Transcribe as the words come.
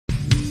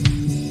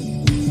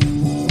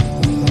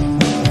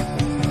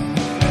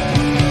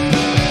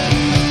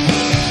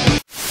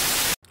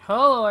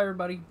Hello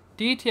everybody,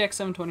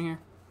 DTX720 here,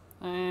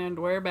 and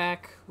we're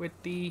back with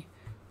the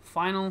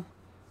final,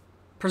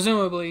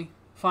 presumably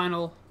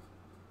final,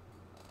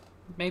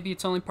 maybe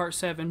it's only part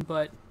 7,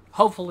 but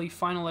hopefully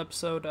final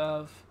episode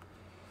of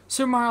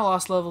Super Mario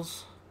Lost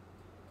Levels.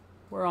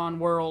 We're on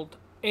world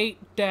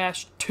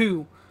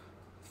 8-2.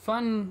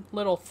 Fun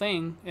little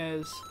thing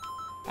is,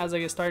 as I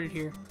get started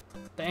here,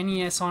 the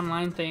NES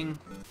Online thing,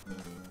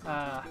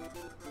 they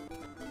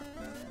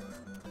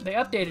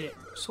updated it.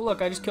 So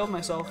look, I just killed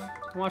myself.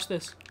 Watch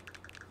this.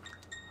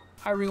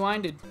 I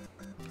rewinded.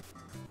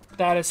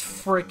 That is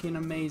freaking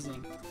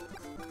amazing.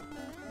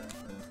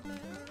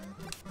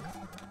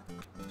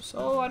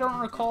 So I don't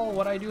recall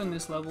what I do in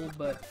this level,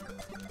 but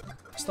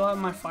I still have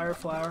my fire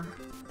flower.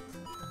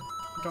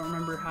 I don't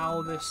remember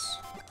how this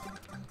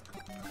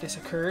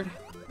occurred.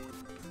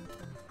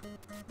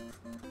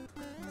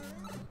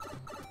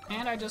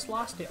 And I just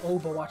lost it. Oh,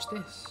 but watch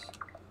this.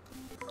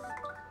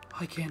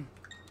 I can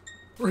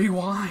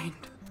rewind.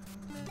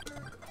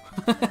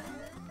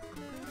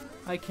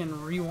 I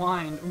can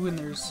rewind. Ooh, and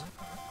there's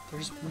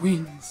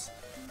winds.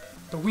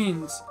 The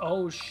winds.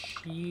 Oh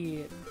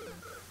shit.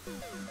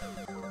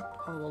 Oh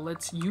well,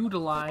 let's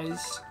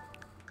utilize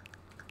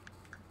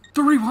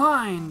the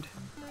rewind.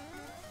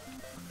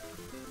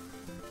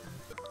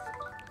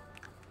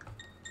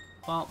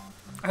 Well,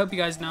 I hope you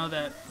guys know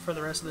that for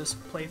the rest of this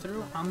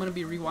playthrough, I'm gonna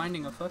be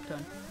rewinding a fuck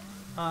ton.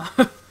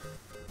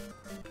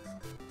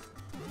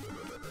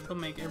 It'll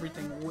make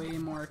everything way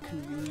more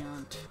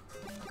convenient.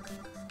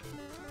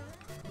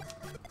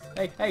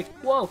 Hey,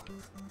 whoa!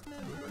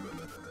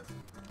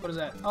 What is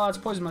that? Oh, it's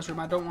a poison mushroom.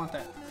 I don't want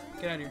that.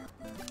 Get out of here.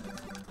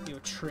 You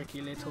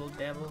tricky little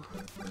devil.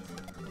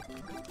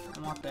 I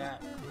want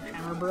that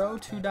hammer bro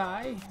to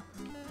die.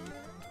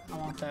 I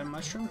want that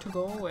mushroom to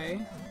go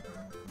away.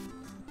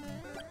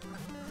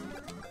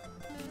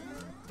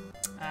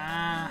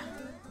 I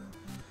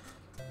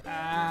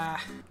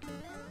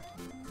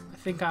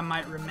think I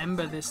might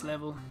remember this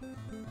level.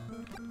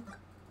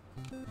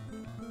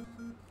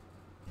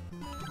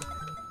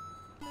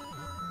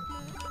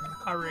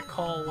 I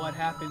recall what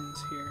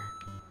happens here.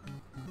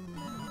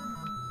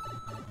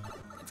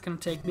 It's gonna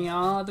take me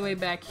all the way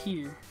back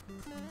here,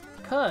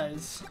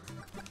 cause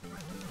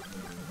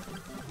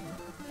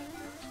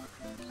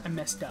I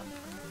messed up.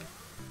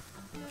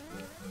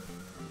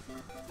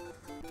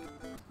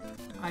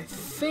 I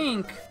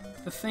think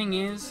the thing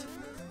is,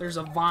 there's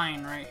a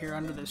vine right here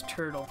under this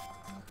turtle.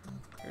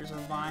 There's a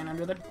vine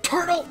under the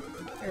turtle!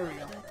 There we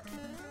go.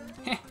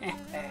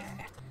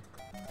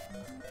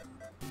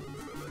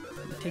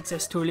 It takes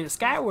us to a little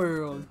sky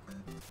world.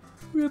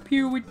 We're up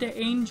here with the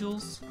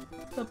angels.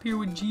 Up here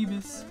with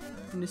Jeebus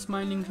and the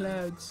smiling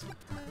clouds.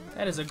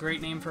 That is a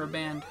great name for a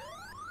band.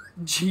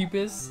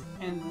 Jeebus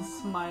and the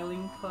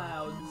smiling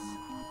clouds.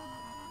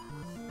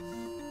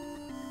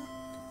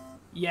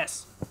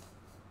 Yes.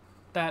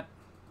 That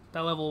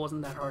level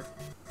wasn't that hard.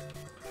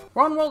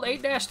 We're on world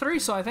 8-3,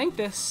 so I think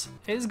this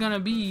is gonna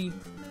be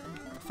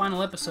the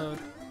final episode.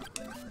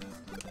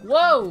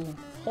 Whoa!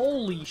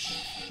 Holy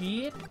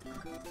shit!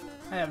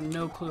 I have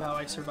no clue how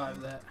I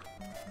survived that.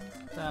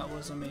 That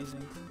was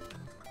amazing.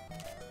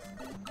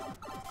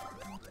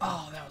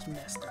 Oh, that was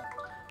messed up.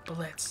 But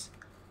let's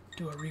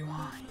do a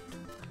rewind.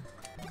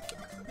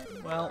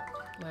 Well,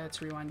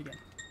 let's rewind again.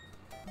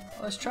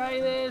 Let's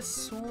try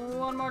this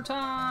one more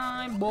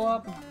time.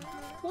 Boop.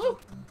 Woo!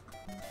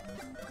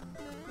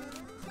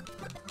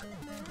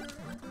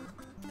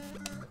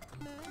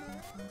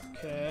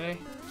 Okay,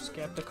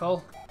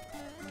 skeptical.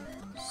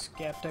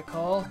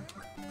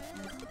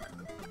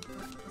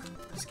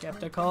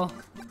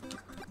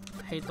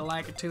 Hate the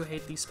like it too,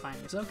 hate these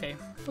spinies. Okay,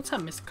 what's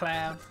up, Mr.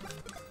 Cloud?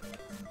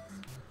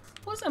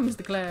 What's up,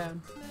 Mr. Cloud?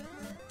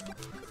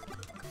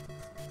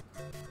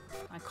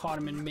 I caught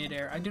him in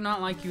midair. I do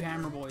not like you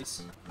hammer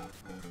boys.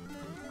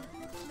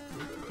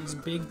 These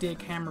big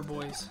dick hammer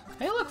boys.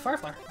 Hey look,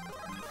 Firefly.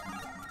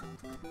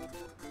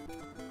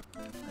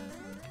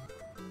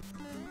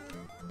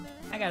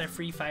 I got a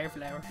free fire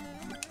flower,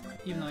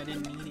 even though I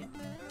didn't need it.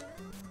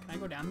 Can I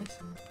go down this?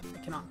 I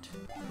cannot.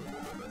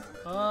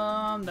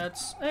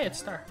 That's... Hey, it's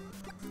a star.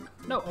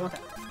 No, I want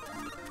that.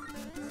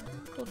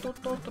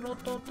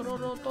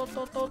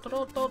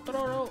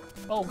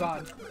 Oh,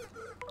 God.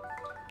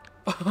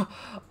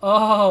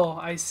 Oh,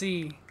 I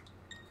see.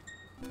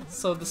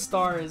 So the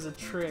star is a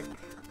trick.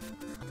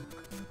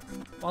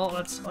 Well,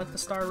 let's let the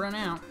star run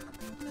out.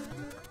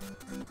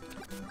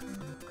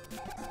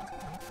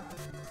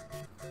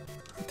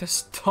 The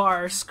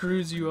star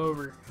screws you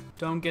over.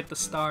 Don't get the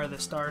star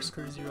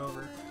screws you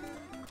over.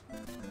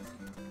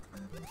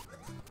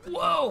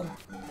 Whoa!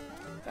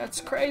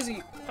 That's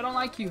crazy. I don't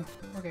like you.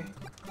 Okay.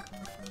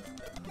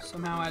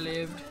 Somehow I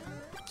lived.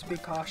 Let's be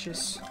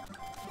cautious.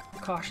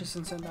 Cautious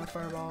and send out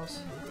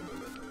fireballs.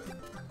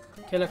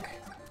 Okay, look.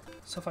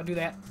 So if I do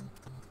that,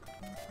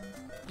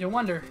 you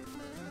wonder,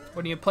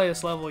 when you play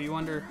this level, you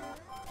wonder,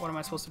 what am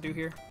I supposed to do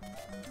here?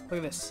 Look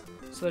at this.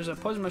 So there's a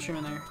poison mushroom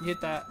in there. You hit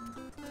that.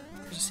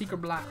 There's a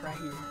secret block right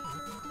here.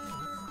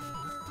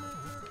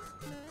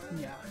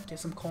 Yeah, get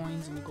some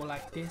coins and you go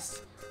like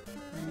this.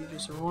 And you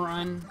just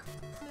run.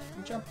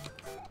 And jump.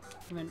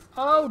 And then,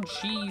 oh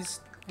jeez.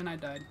 And I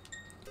died.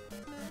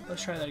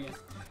 Let's try that again.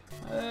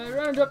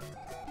 Run and jump.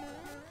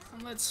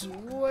 And let's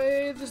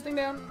weigh this thing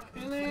down.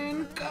 And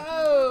then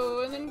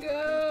go. And then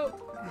go.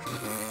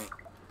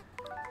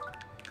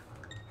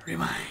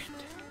 Rewind.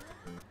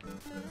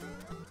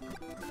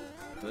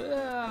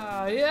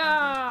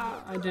 Yeah.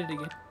 I did it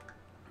again.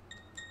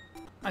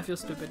 I feel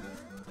stupid.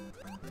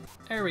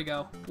 There we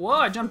go. Whoa,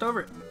 I jumped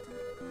over it.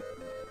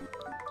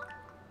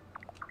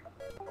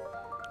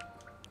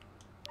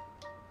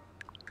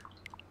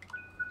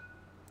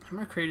 I'm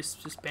gonna create a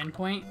suspend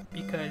point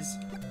because...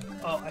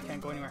 Oh, I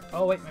can't go anywhere.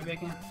 Oh, wait, maybe I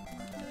can.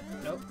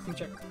 Nope, let me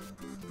check.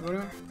 Go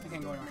anywhere? I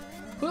can't go anywhere.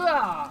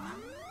 Hooah!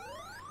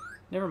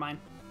 Never mind.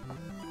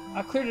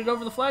 I cleared it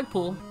over the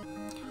flagpole,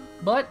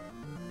 but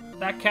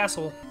that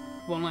castle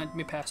won't let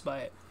me pass by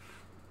it.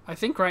 I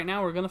think right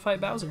now we're gonna fight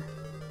Bowser.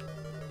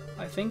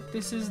 I think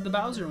this is the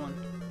Bowser one.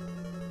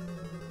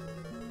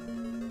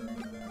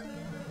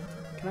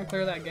 Can I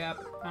clear that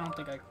gap? I don't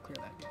think I can clear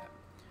that gap.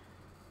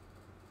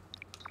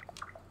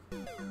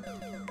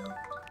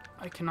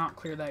 I cannot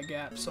clear that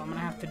gap, so I'm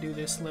gonna have to do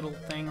this little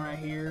thing right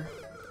here.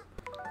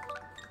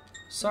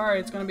 Sorry,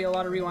 it's gonna be a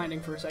lot of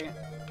rewinding for a second.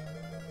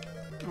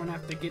 I'm gonna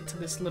have to get to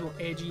this little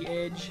edgy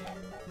edge.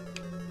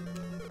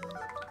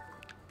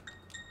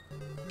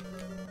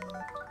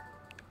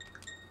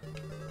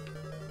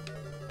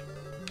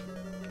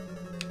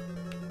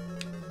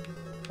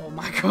 Oh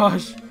my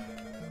gosh.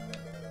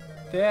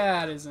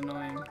 That is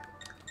annoying.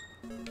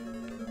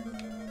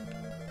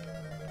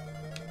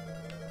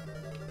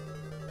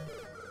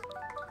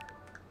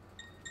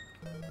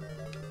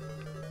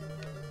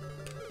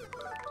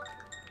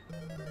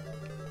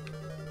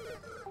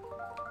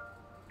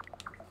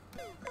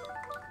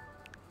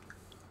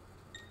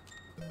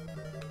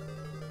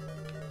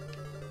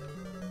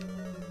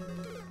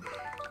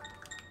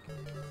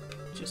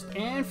 Just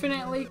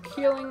infinitely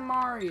killing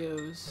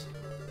Marios.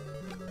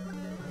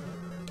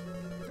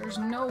 There's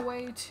no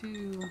way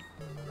to...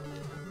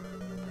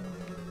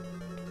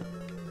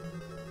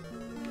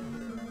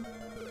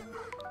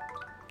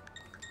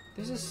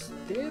 This is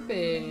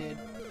stupid.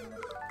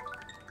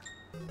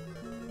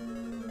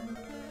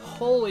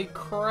 Holy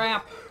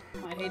crap.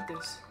 I hate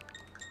this.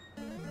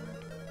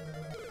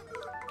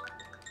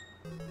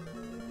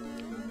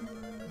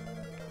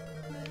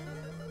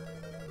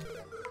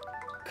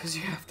 Because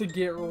you have to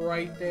get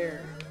right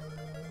there.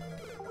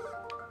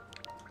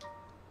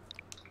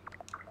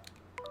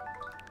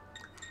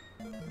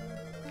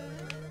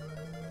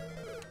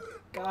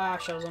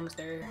 Gosh, I was almost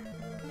there.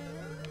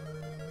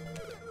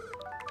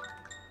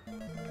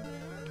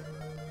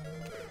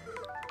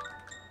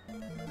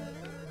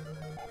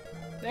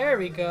 There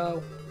we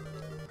go.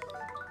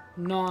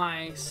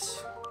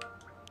 Nice.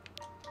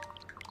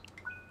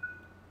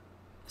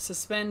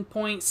 Suspend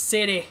point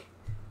city.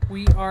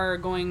 We are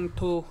going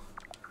to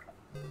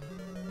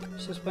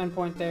suspend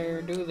point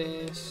there, do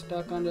this,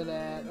 stuck under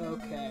that,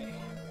 okay.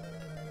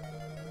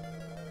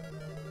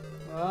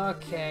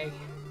 Okay.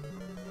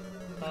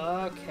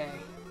 Okay.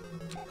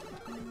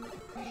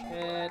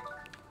 Shit.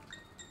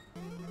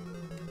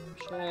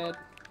 Shit.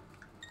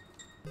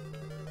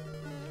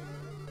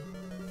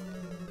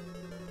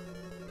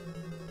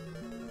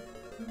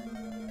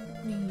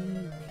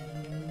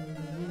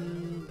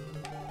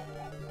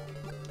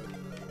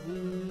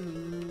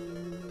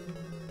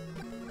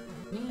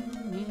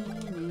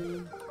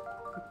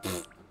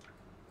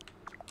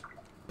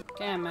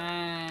 Come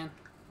on.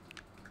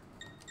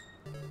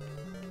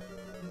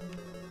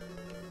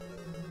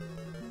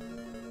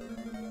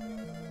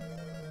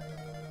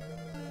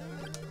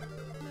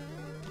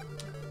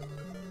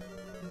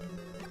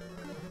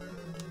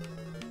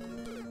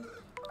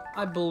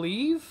 I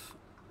believe,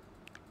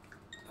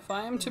 if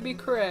I am to be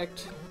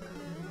correct,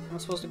 I'm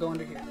supposed to go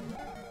under here.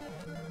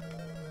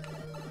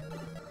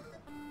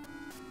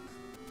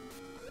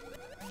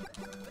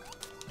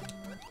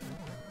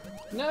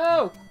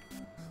 No!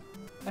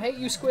 I hate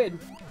you, squid.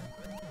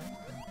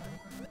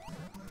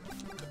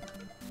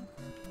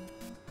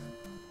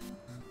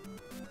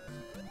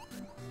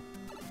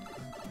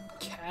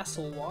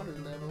 Castle water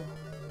level.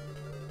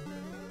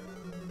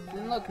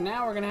 And look,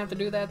 now we're gonna have to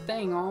do that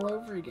thing all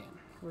over again.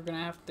 We're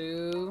gonna have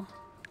to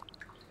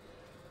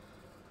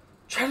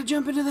try to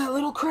jump into that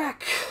little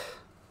crack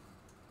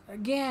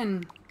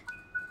again.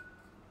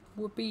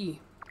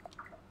 Whoopee.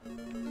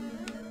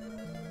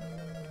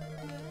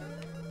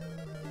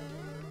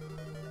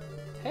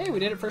 Hey, we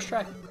did it first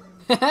try.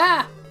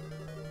 Haha!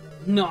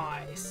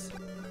 Nice.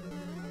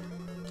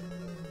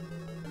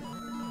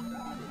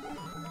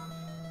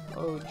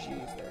 Oh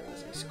jeez, there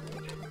is a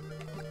squid.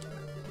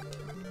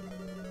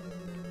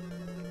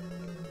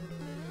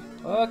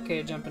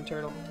 Okay, jumping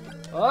turtle.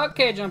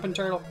 Okay, jumping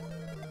turtle.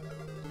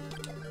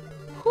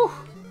 Whew.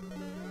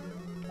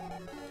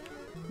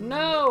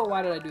 No,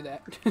 why did I do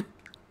that?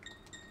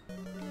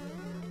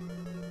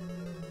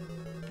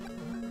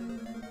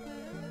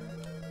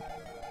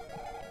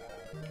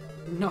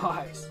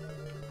 Nice.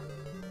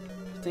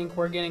 I think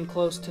we're getting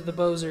close to the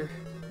Bowser.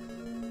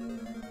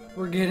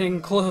 We're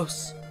getting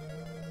close.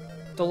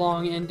 The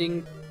long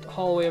ending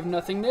hallway of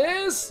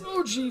nothingness.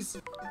 Oh, jeez.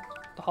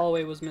 The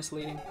hallway was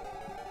misleading.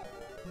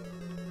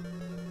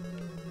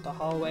 The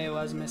hallway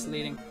was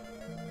misleading.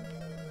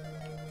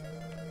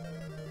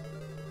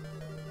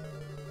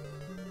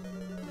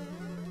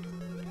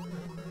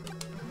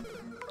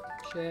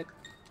 Shit.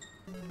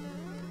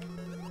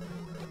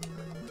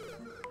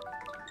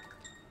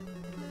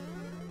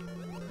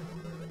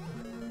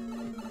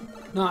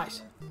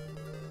 Nice.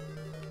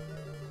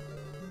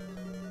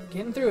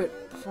 Getting through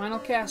it. The final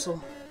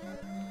castle.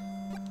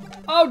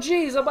 Oh,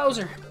 jeez, a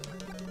Bowser.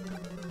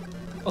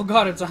 Oh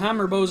god, it's a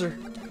hammer Bowser.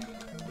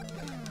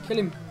 Kill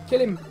him. Kill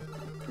him.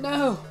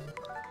 No.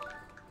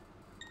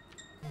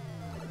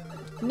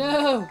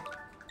 No.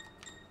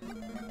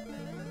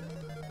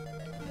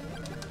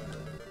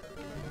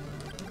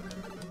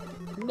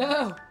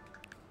 No.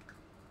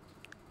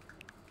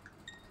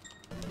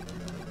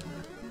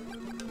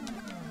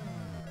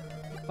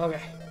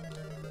 Okay.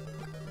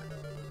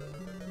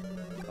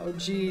 Oh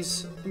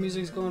jeez, the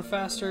music's going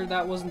faster.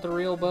 That wasn't the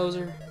real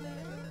Bowser.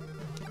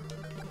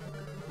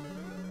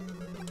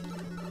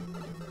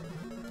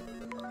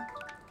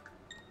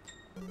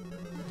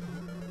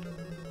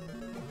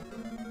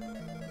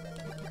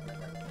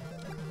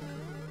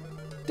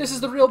 This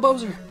is the real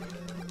Bowser.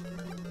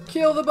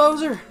 Kill the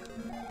Bowser.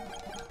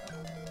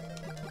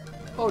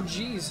 Oh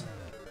jeez.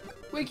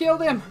 We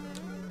killed him.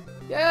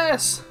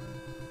 Yes.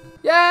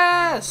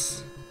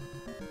 Yes.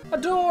 A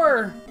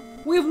door.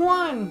 We've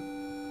won.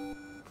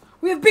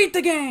 We have beat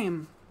the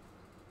game.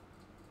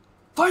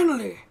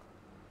 Finally.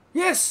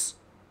 Yes.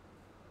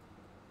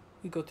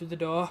 We go through the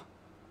door.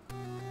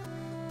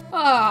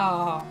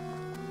 Ah.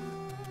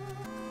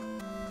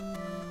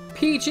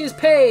 Peach is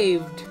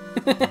paved.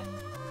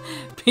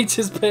 Peach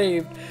is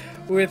paved.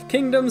 With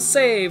kingdom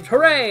saved.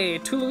 Hooray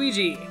to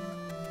Luigi.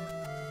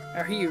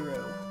 Our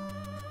hero.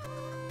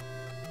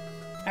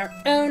 Our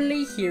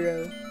only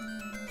hero.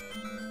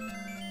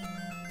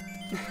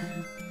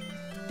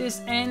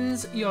 This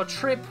ends your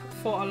trip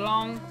for a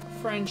long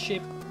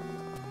friendship.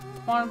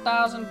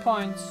 1,000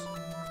 points.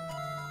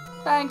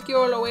 Thank you,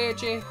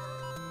 Luigi.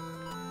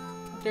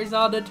 There's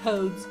all the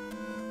toads.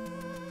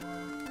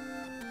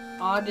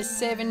 All the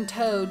 7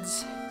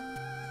 toads.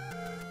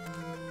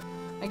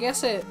 I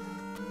guess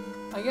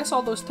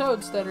all those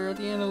toads that are at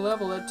the end of the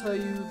level that tell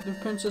you the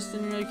princess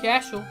in the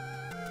castle,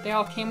 they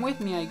all came with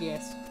me, I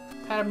guess.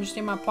 Had them just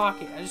in my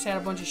pocket. I just had a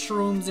bunch of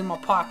shrooms in my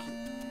pocket.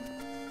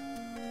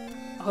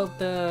 I hope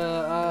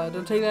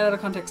don't take that out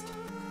of context.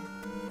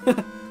 I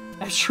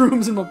have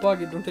shrooms in my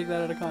pocket, don't take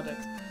that out of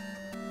context.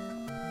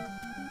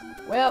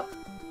 Well,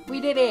 we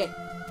did it.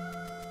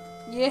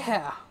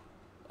 Yeah.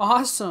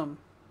 Awesome.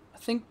 I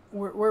think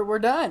we're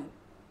done.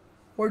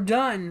 We're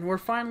done. We're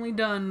finally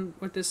done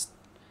with this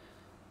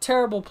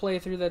terrible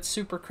playthrough that's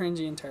super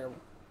cringy and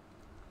terrible.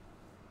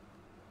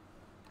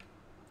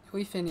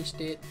 We finished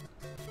it.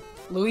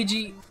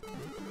 Luigi.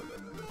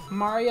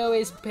 Mario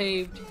is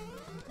paved.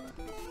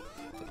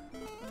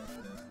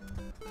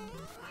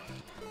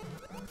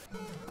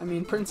 I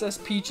mean, Princess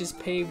Peach is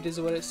paved is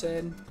what it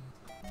said.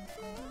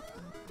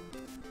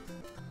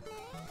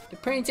 The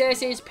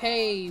princess is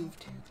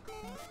paved.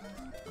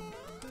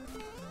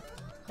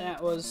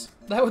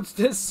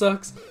 This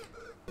sucks.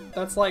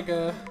 That's like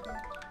a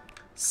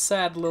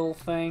sad little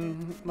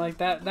thing. Like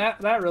that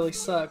really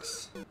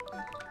sucks.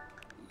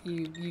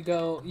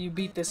 You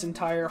beat this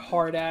entire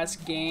hard-ass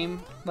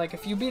game. Like,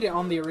 if you beat it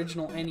on the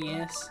original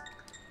NES,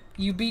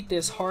 you beat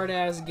this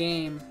hard-ass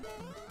game,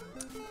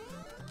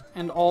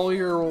 and all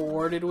you're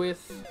rewarded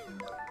with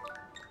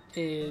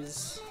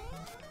is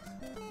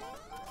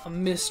a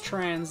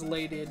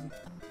mistranslated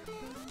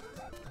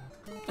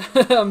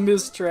a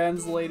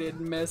mistranslated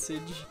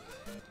message.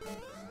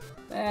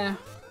 It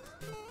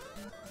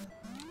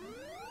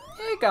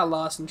got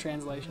lost in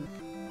translation.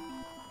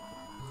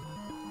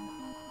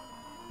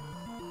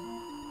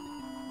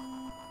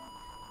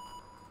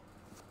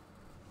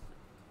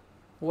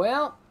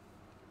 Well,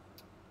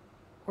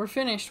 we're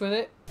finished with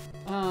it.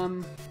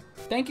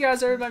 Thank you guys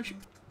very much.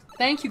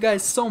 Thank you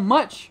guys so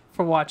much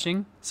for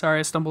watching. Sorry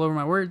I stumbled over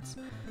my words.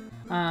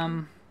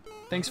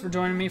 Thanks for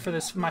joining me for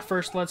my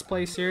first Let's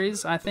Play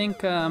series. I think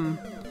the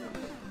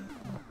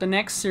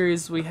next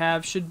series we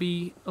have should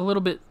be a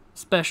little bit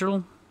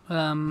special.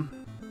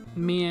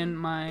 Me and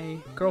my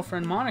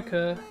girlfriend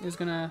Monica is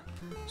gonna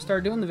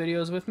start doing the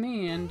videos with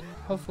me, and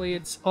hopefully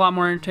it's a lot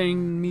more entertaining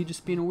than me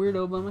just being a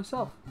weirdo by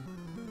myself.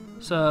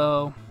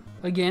 So,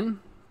 again,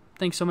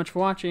 thanks so much for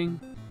watching.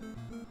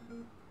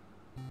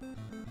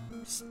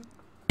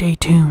 Stay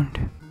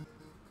tuned.